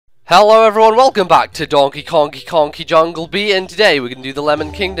Hello everyone, welcome back to Donkey Konky Jungle Beat, and today we're going to do the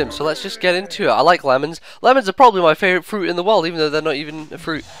Lemon Kingdom, so let's just get into it. I like lemons. Lemons are probably my favourite fruit in the world, even though they're not even a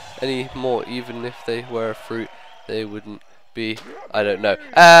fruit anymore. Even if they were a fruit, they wouldn't be, I don't know.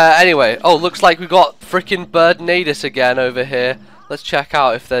 Anyway, oh, looks like we got frickin' Birdnadus again over here. Let's check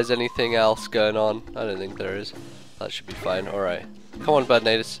out if there's anything else going on. I don't think there is. That should be fine, alright. Come on,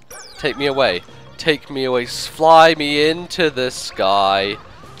 Birdnadus, take me away. Take me away, fly me into the sky.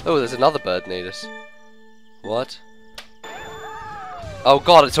 Oh, there's another Birdnadus. What? Oh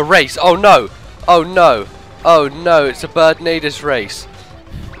god, it's a race! Oh no! Oh no! Oh no, it's a Birdnadus race.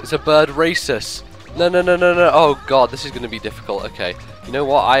 It's a bird races. No, no, no, no, no. Oh god, this is going to be difficult. Okay. You know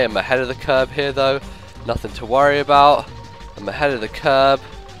what? I am ahead of the curb here, though. Nothing to worry about. I'm ahead of the curb.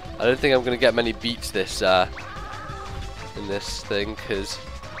 I don't think I'm going to get many beats this, in this thing, because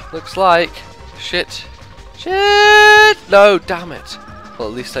looks like... Shit. Shit! No, damn it. Well,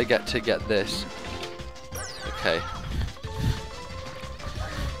 at least I get to get this. Okay.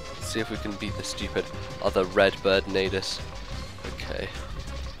 Let's see if we can beat the stupid other red Birdnadus. Okay.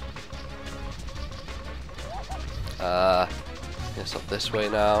 Guess up this way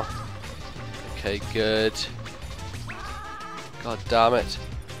now. Okay, good. God damn it.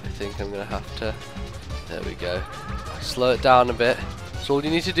 I think I'm gonna have to... There we go. Slow it down a bit. So all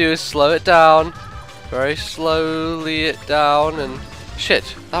you need to do is slow it down. Very slowly it down and...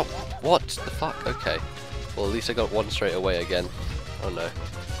 Shit! That... What the fuck? Okay. Well, at least I got one straight away again. Oh no.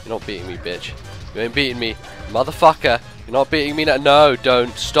 You're not beating me, bitch. You ain't beating me. Motherfucker! You're not beating me now. No,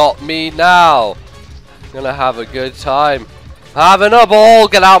 don't stop me now! I'm gonna have a good time. Having a ball!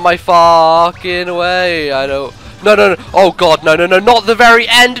 Get out my fucking way! I don't... No, no, no! Oh god, no, no, no! Not the very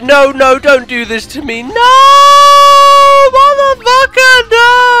end! No, no! Don't do this to me! No! Motherfucker!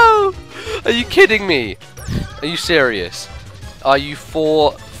 No! Are you kidding me? Are you serious? Are you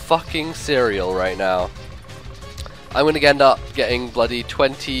for fucking cereal right now? I'm gonna end up getting bloody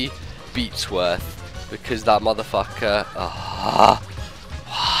 20 beats worth because that motherfucker.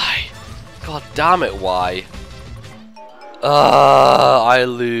 Why? God damn it! Why? I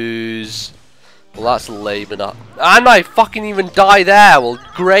lose. Well, that's lame enough. And I fucking even die there. Well,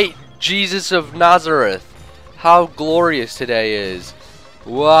 great Jesus of Nazareth. How glorious today is.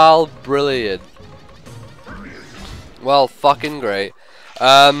 Well, brilliant. Well, fucking great.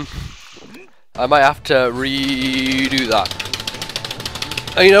 I might have to redo that.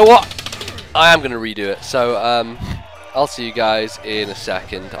 And you know what? I am going to redo it. So, I'll see you guys in a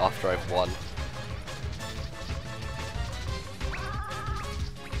second after I've won.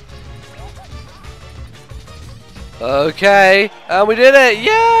 Okay, and we did it!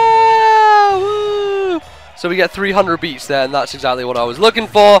 Yeah! Woo! So we get 300 beats there, and that's exactly what I was looking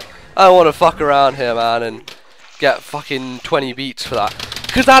for. I don't want to fuck around here, man, and get fucking 20 beats for that.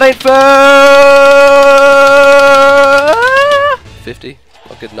 Cause that ain't fair! 50?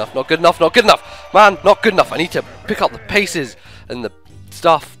 Not good enough, not good enough, not good enough! Man, not good enough. I need to pick up the paces and the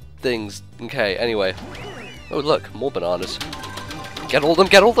stuff things. Okay, anyway. Oh look, more bananas. Get all the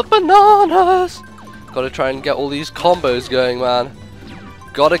bananas! Gotta try and get all these combos going, man.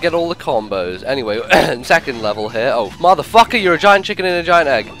 Gotta get all the combos. Anyway, second level here. Oh, motherfucker, you're a giant chicken in a giant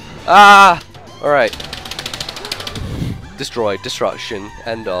egg. Ah! Alright. Destroyed. Destruction.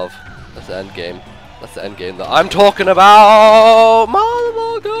 End of. That's the end game. That's the end game that I'm talking about!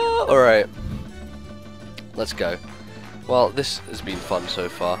 Motherfucker! Alright. Let's go. Well, this has been fun so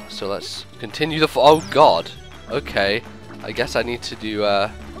far. So let's continue the oh god. Okay. I guess I need to do,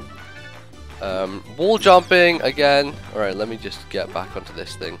 wall jumping again. Alright, let me just get back onto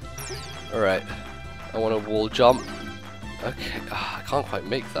this thing. Alright. I want to wall jump. Okay. I can't quite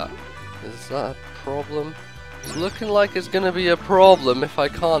make that. Is that a problem? It's looking like it's going to be a problem if I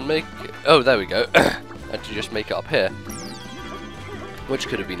can't make it. Oh, there we go. I had to just make it up here. Which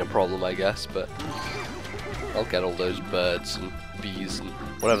could have been a problem, I guess, but I'll get all those birds and bees and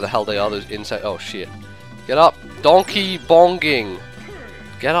whatever the hell they are, those insects. Oh, shit. Get up. Donkey bonging.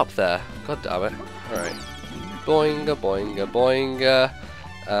 Get up there. God damn it. Alright. Boinga, boinga, boinga.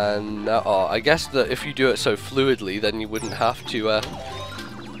 And oh, I guess that if you do it so fluidly, then you wouldn't have to,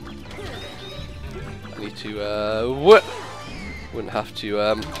 wouldn't have to,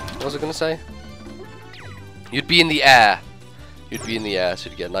 what was I gonna say? You'd be in the air. You'd be in the air, so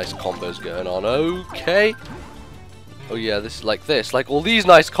you'd get nice combos going on. Okay. Oh yeah, this is like all these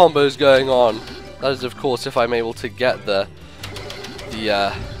nice combos going on. That is, of course, if I'm able to get the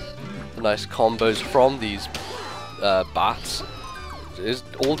nice combos from these bats. It is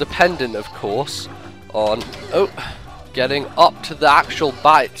all dependent, of course, on getting up to the actual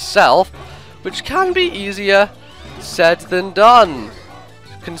bat itself, which can be easier said than done.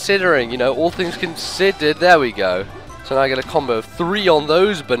 Considering, you know, all things considered. There we go. So now I get a combo of 3 on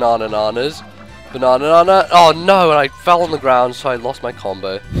those banana-nanas. Banana-nana. Oh no, and I fell on the ground, so I lost my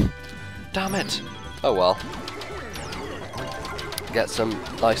combo. Damn it. Oh well. Get some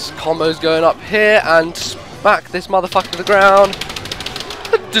nice combos going up here and smack this motherfucker to the ground.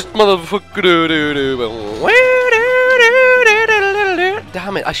 Just motherfucker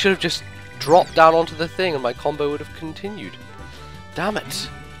Damn it, I should have just dropped down onto the thing and my combo would have continued. Damn it.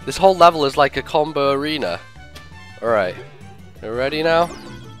 This whole level is like a combo arena. Alright. You ready now?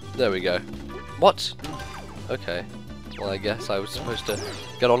 There we go. What? Okay. Well, I guess I was supposed to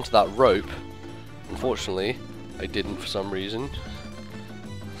get onto that rope. Unfortunately, I didn't for some reason.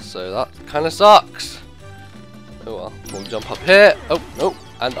 So that kind of sucks. Oh well. We'll jump up here. Oh, no.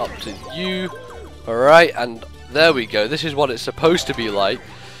 And up to you. Alright, and there we go. This is what it's supposed to be like.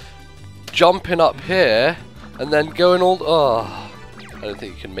 Jumping up here, and then going all... Oh, I don't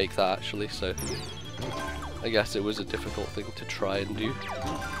think you can make that actually, so... I guess it was a difficult thing to try and do.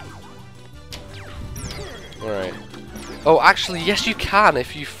 Alright. Oh, actually, yes you can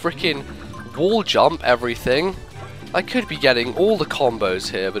if you frickin' wall jump everything. I could be getting all the combos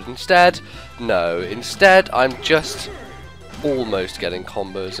here, but instead, no. Instead, I'm just almost getting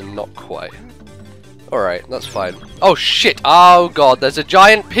combos and not quite. Alright, that's fine. Oh shit! Oh god, there's a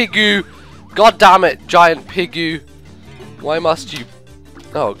giant pigu! God damn it, giant pigu! Why must you...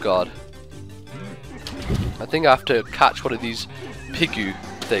 Oh god. I think I have to catch one of these pigu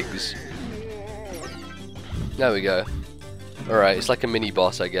things. There we go. Alright, it's like a mini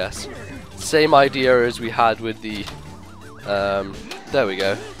boss, I guess. Same idea as we had with the... there we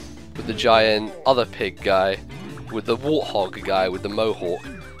go. With the giant other pig guy. With the warthog guy with the mohawk.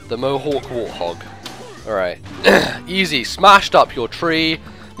 The mohawk warthog. Alright. Easy. Smashed up your tree.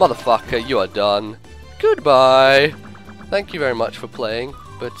 Motherfucker, you are done. Goodbye. Thank you very much for playing.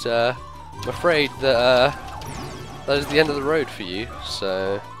 But, I'm afraid that, that is the end of the road for you.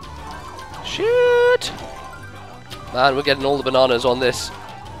 So... Shit! Man, we're getting all the bananas on this.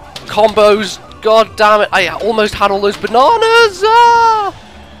 Combos! God damn it! I almost had all those bananas! Ah!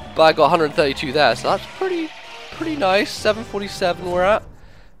 But I got 132 there, so that's pretty nice. 747 we're at.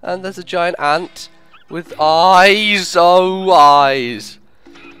 And there's a giant ant with eyes. Oh, eyes.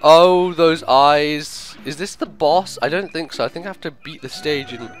 Oh, those eyes. Is this the boss? I don't think so. I think I have to beat the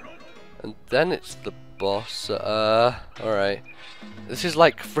stage and then it's the boss. Alright. This is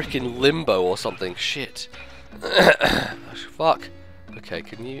like freaking Limbo or something. Shit. Fuck. Okay,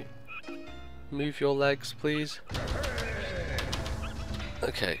 can you move your legs, please?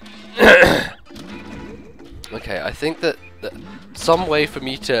 Okay. Okay, I think that some way for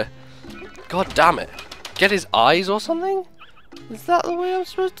me to... God damn it. Get his eyes or something? Is that the way I'm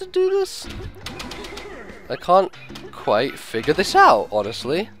supposed to do this? I can't quite figure this out,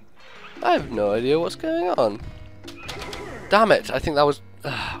 honestly. I have no idea what's going on. Damn it, I think that was...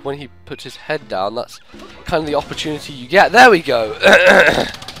 when he puts his head down, that's kind of the opportunity you get. There we go!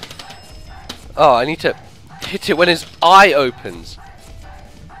 Oh, I need to hit it when his eye opens.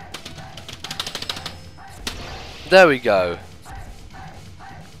 There we go.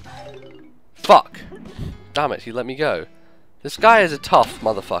 Fuck. Damn it, he let me go. This guy is a tough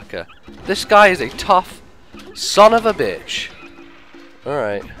motherfucker. This guy is a tough son of a bitch.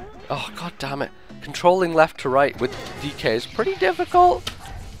 Alright. Oh, god damn it. Controlling left to right with DK is pretty difficult.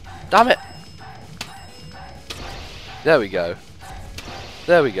 Damn it. There we go.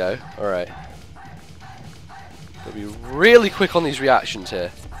 There we go. Alright. Gotta be really quick on these reactions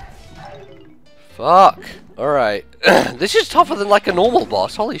here. Fuck. Alright. This is tougher than like a normal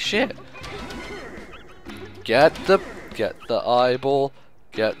boss. Holy shit. Get the eyeball.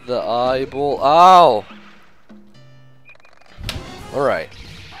 Get the eyeball. Ow. Alright.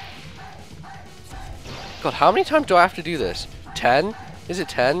 God, how many times do I have to do this? 10? Is it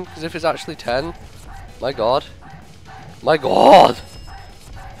 10? Because if it's actually 10, my god. My god!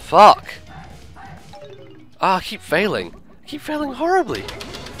 Fuck! Ah, I keep failing. I keep failing horribly.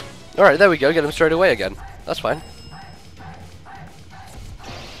 Alright, there we go. Get him straight away again. That's fine.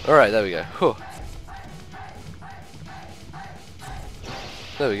 Alright, there we go. Whew.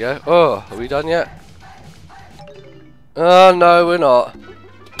 There we go. Oh, are we done yet? Oh, no, we're not.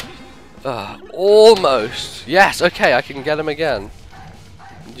 Almost. Yes, okay, I can get him again.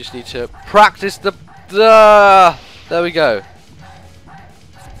 You just need to practice the... there we go.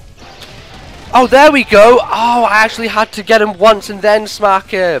 Oh, there we go! Oh, I actually had to get him once and then smack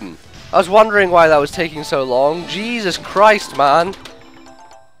him. I was wondering why that was taking so long. Jesus Christ, man.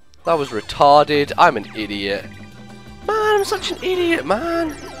 That was retarded. I'm an idiot. Man, I'm such an idiot,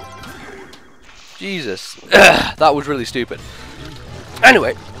 man. Jesus. That was really stupid.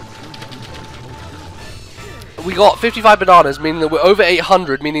 Anyway, we got 55 bananas, meaning that we're over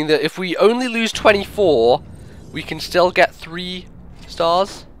 800, meaning that if we only lose 24, we can still get 3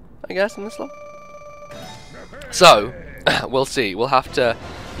 stars, I guess, in this one. So, we'll see. We'll have to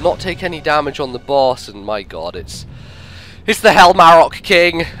not take any damage on the boss, and my god, it's the Hell Marok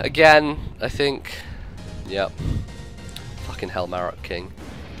King again, I think. Yep. Fucking Hell Marok King.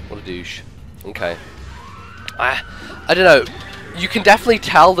 What a douche. Okay. I don't know. You can definitely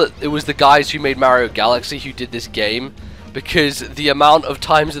tell that it was the guys who made Mario Galaxy who did this game, because the amount of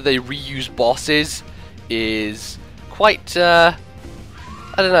times that they reuse bosses is quite, I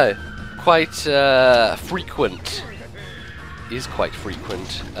don't know, quite frequent. Is quite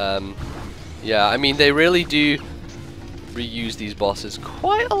frequent. Yeah, I mean, they really do reuse these bosses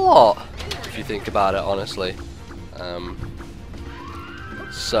quite a lot, if you think about it, honestly.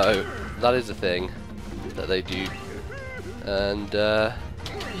 So, that is a thing that they do. And,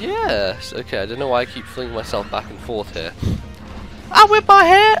 yes, okay, I don't know why I keep flinging myself back and forth here. I whip my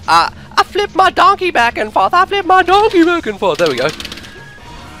hair, I flip my donkey back and forth, I flip my donkey back and forth. There we go.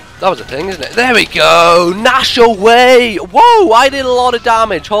 That was a thing, isn't it? There we go! Nash away! Whoa, I did a lot of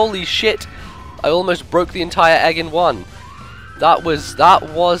damage, holy shit. I almost broke the entire egg in one. That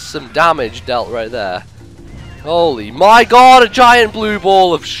was some damage dealt right there. Holy my god, a giant blue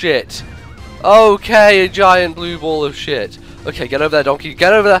ball of shit. Okay, a giant blue ball of shit. Okay, get over there, donkey.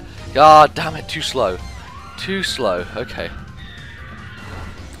 Get over there. God damn it, too slow. Too slow. Okay.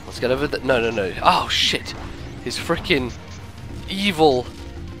 Let's get over there. No, no, no. Oh, shit. His freaking evil,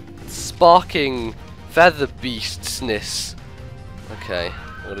 sparking feather beastness. Okay.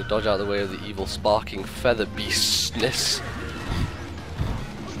 I'm going to dodge out of the way of the evil, sparking feather beastness.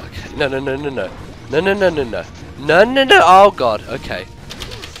 Okay. No, no, no, no, no. No, no, no, no, no. No, no, no. Oh, God. Okay.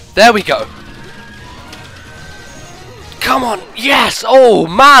 There we go. Come on, yes! Oh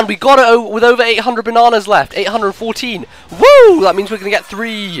man, we got it with over 800 bananas left. 814. Woo! That means we're gonna get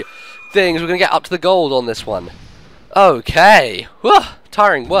 3 things. We're gonna get up to the gold on this one. Okay. Whew.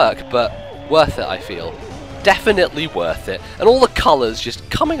 Tiring work, but worth it, I feel. Definitely worth it. And all the colours just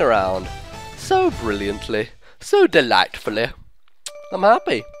coming around so brilliantly, so delightfully. I'm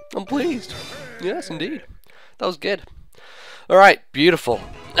happy. I'm pleased. Yes, indeed. That was good. Alright, beautiful.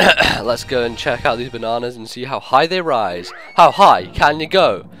 Let's go and check out these bananas and see how high they rise. How high can you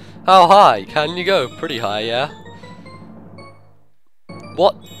go? How high can you go? Pretty high, yeah?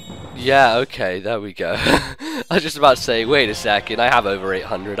 What? Yeah, okay, there we go. I was just about to say, wait a second, I have over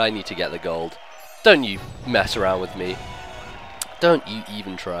 800, I need to get the gold. Don't you mess around with me. Don't you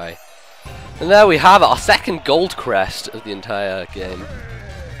even try. And there we have it, our second gold crest of the entire game.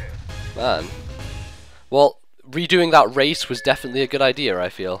 Man. Well, redoing that race was definitely a good idea, I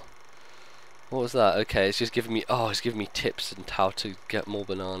feel. What was that? Okay, it's just giving me, oh, it's giving me tips on how to get more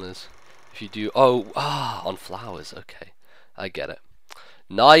bananas. If you do, on flowers, okay. I get it.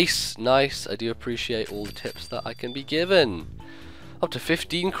 Nice, nice. I do appreciate all the tips that I can be given. Up to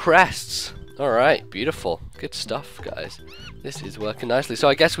 15 crests. Alright, beautiful. Good stuff, guys. This is working nicely. So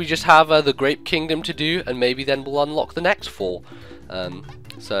I guess we just have the Grape Kingdom to do, and maybe then we'll unlock the next 4.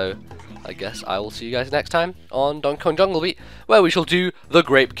 So I guess I will see you guys next time on Donkey Kong Jungle Beat, where we shall do the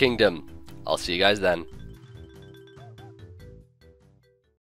Grape Kingdom. I'll see you guys then.